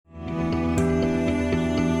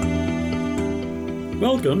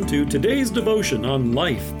Welcome to today's devotion on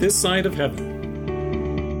life this side of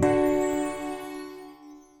heaven.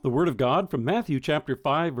 The Word of God from Matthew chapter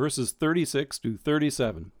 5, verses 36 to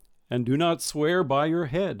 37. And do not swear by your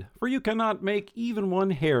head, for you cannot make even one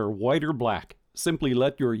hair white or black. Simply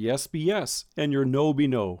let your yes be yes, and your no be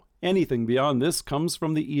no. Anything beyond this comes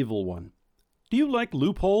from the evil one. Do you like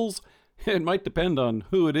loopholes? It might depend on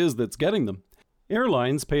who it is that's getting them.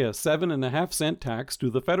 Airlines pay a 7.5-cent tax to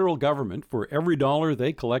the federal government for every dollar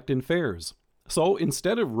they collect in fares. So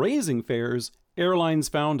instead of raising fares, airlines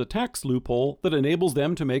found a tax loophole that enables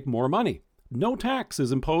them to make more money. No tax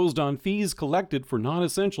is imposed on fees collected for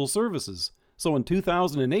non-essential services. So in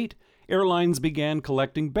 2008, airlines began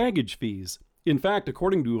collecting baggage fees. In fact,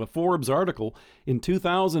 according to a Forbes article, in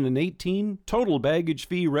 2018, total baggage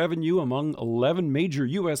fee revenue among 11 major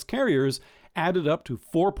U.S. carriers added up to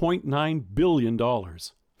 $4.9 billion.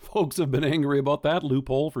 Folks have been angry about that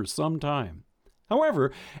loophole for some time.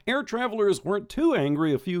 However, air travelers weren't too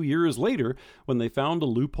angry a few years later when they found a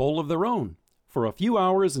loophole of their own. For a few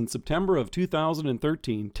hours in September of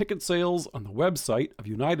 2013, ticket sales on the website of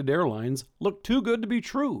United Airlines looked too good to be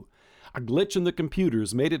true. A glitch in the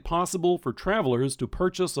computers made it possible for travelers to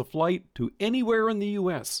purchase a flight to anywhere in the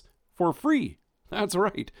U.S. for free. That's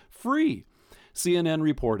right, free. CNN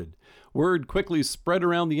reported. Word quickly spread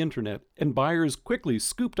around the internet, and buyers quickly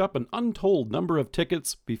scooped up an untold number of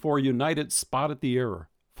tickets before United spotted the error.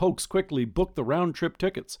 Folks quickly booked the round-trip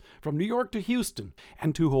tickets from New York to Houston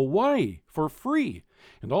and to Hawaii for free,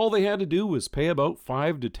 and all they had to do was pay about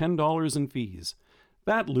 $5 to $10 in fees.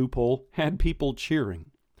 That loophole had people cheering.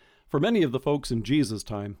 For many of the folks in Jesus'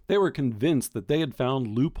 time, they were convinced that they had found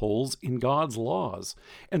loopholes in God's laws,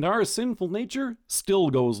 and our sinful nature still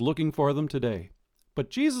goes looking for them today. But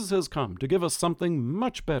Jesus has come to give us something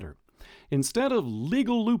much better. Instead of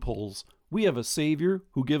legal loopholes, we have a Savior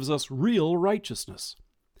who gives us real righteousness.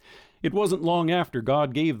 It wasn't long after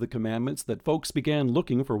God gave the commandments that folks began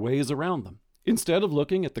looking for ways around them. Instead of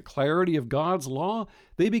looking at the clarity of God's law,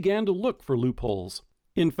 they began to look for loopholes.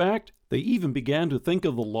 In fact, they even began to think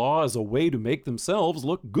of the law as a way to make themselves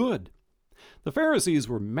look good. The Pharisees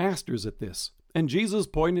were masters at this, and Jesus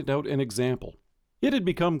pointed out an example. It had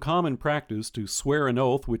become common practice to swear an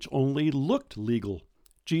oath which only looked legal.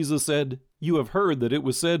 Jesus said, "You have heard that it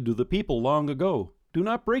was said to the people long ago, 'Do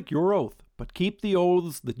not break your oath, but keep the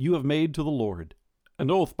oaths that you have made to the Lord.'"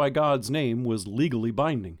 An oath by God's name was legally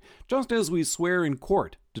binding, just as we swear in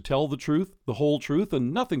court to tell the truth, the whole truth,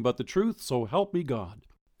 and nothing but the truth, so help me God.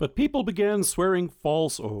 But people began swearing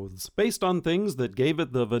false oaths based on things that gave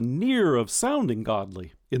it the veneer of sounding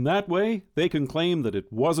godly. In that way, they can claim that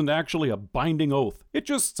it wasn't actually a binding oath. It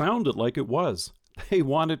just sounded like it was. They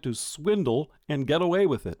wanted to swindle and get away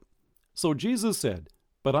with it. So Jesus said,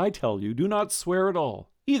 "But I tell you, do not swear at all,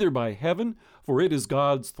 either by heaven, for it is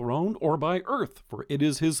God's throne, or by earth, for it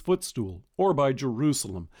is his footstool, or by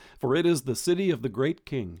Jerusalem, for it is the city of the great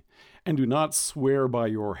king. And do not swear by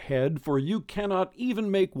your head, for you cannot even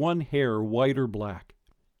make one hair white or black."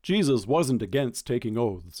 Jesus wasn't against taking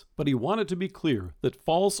oaths, but he wanted to be clear that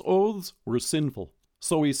false oaths were sinful.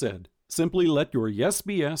 So he said, "Simply let your yes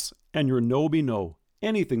be yes, and your no be no.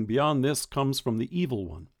 Anything beyond this comes from the evil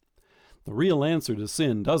one." The real answer to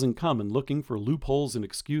sin doesn't come in looking for loopholes and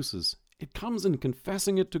excuses. It comes in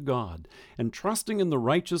confessing it to God and trusting in the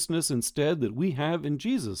righteousness instead that we have in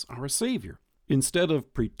Jesus, our Savior. Instead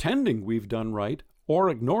of pretending we've done right or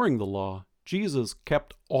ignoring the law, Jesus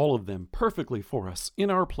kept all of them perfectly for us in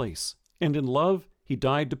our place. And in love, he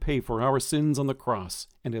died to pay for our sins on the cross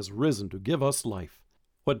and has risen to give us life.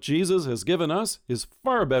 What Jesus has given us is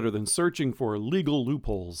far better than searching for legal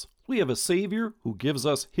loopholes. We have a Savior who gives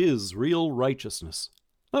us his real righteousness.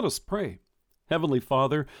 Let us pray. Heavenly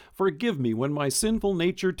Father, forgive me when my sinful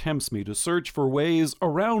nature tempts me to search for ways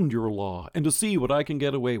around your law and to see what I can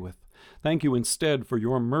get away with. Thank you instead for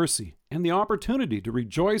your mercy and the opportunity to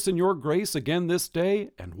rejoice in your grace again this day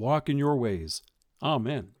and walk in your ways.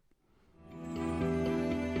 Amen.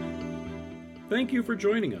 Thank you for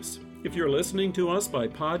joining us. If you're listening to us by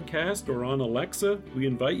podcast or on Alexa, we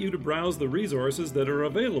invite you to browse the resources that are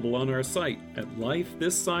available on our site at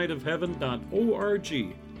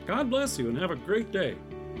lifethissideofheaven.org. God bless you and have a great day.